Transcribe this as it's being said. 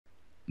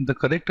the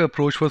correct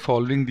approach for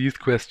solving these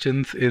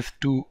questions is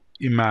to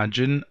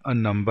imagine a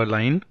number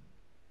line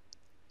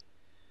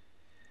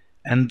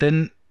and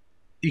then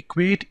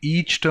equate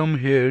each term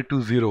here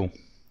to 0.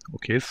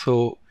 Okay,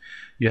 so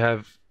you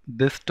have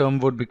this term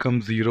would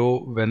become 0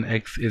 when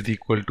x is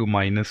equal to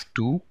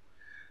 -2.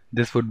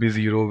 This would be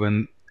 0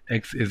 when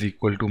x is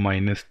equal to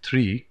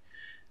 -3,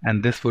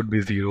 and this would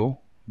be 0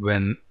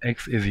 when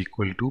x is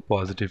equal to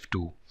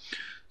 +2.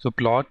 So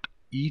plot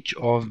each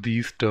of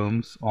these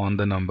terms on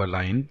the number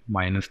line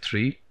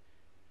 -3,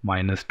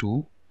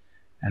 -2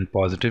 and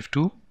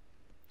 +2.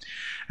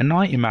 And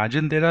now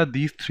imagine there are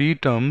these three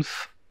terms.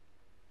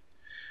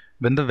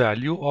 When the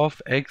value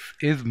of x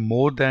is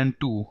more than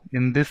 2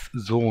 in this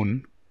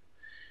zone,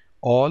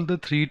 all the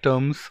three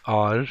terms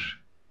are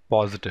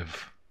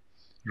positive,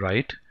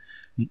 right?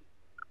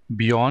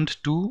 Beyond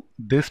 2,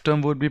 this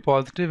term would be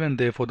positive and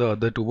therefore the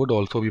other two would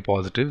also be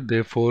positive.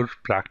 Therefore,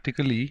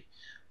 practically,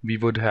 we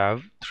would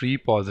have three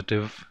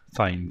positive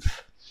signs.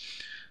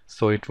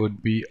 So it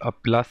would be a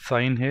plus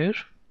sign here.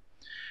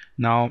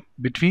 Now,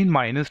 between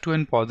 -2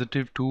 and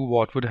 +2,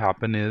 what would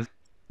happen is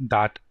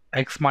that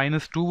x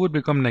 -2 would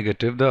become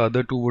negative, the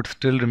other two would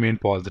still remain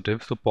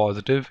positive. So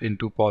positive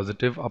into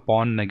positive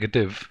upon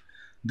negative,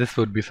 this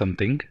would be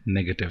something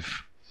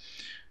negative.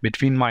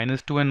 Between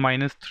 -2 and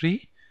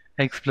 -3,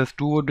 x plus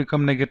 2 would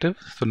become negative.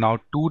 So now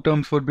two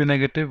terms would be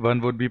negative,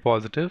 one would be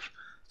positive.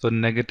 So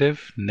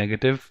negative,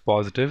 negative,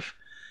 positive.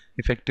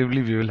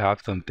 Effectively, we will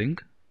have something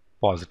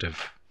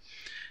positive.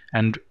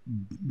 And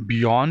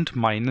beyond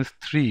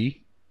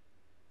 -3,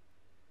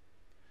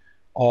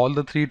 all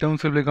the three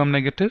terms will become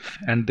negative,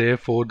 and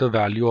therefore the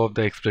value of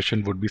the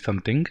expression would be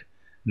something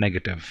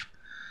negative.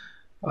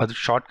 A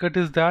shortcut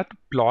is that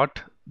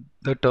plot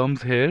the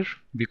terms here,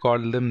 we call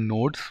them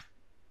nodes.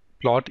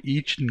 Plot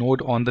each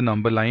node on the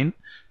number line.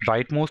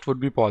 Rightmost would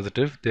be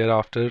positive,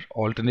 thereafter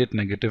alternate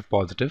negative,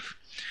 positive.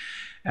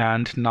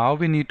 And now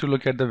we need to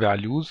look at the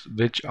values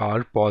which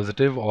are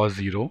positive or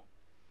 0.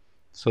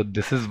 So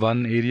this is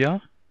one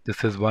area,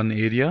 this is one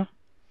area.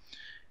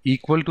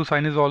 Equal to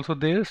sign is also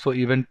there, so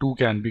even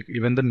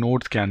the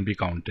nodes can be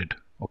counted.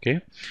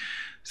 Okay,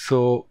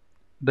 so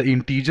the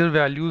integer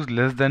values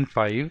less than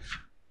 5.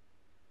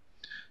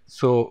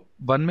 So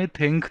one may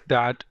think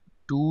that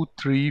 2,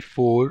 3,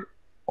 4,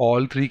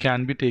 all three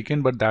can be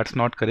taken, but that's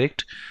not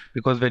correct,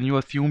 because when you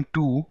assume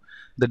 2,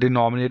 the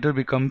denominator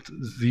becomes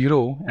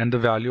 0 and the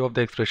value of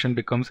the expression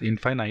becomes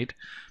infinite,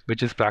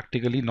 which is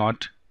practically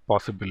not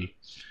possible,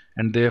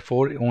 and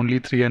therefore only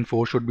 3 and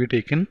 4 should be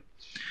taken.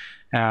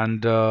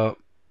 And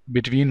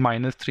between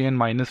 -3 and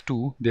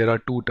 -2, there are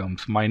two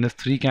terms.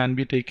 -3 can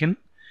be taken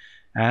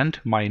and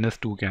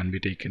 -2 can be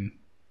taken.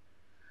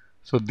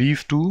 So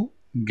these two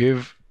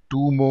give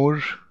two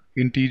more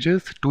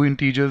integers, two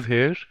integers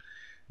here,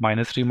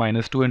 -3,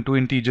 -2, and two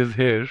integers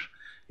here.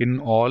 In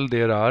all,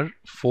 there are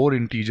 4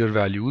 integer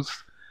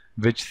values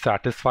which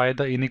satisfy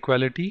the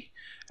inequality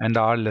and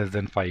are less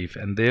than 5,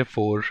 and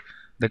therefore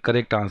the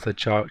correct answer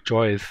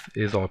choice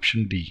is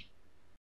option D.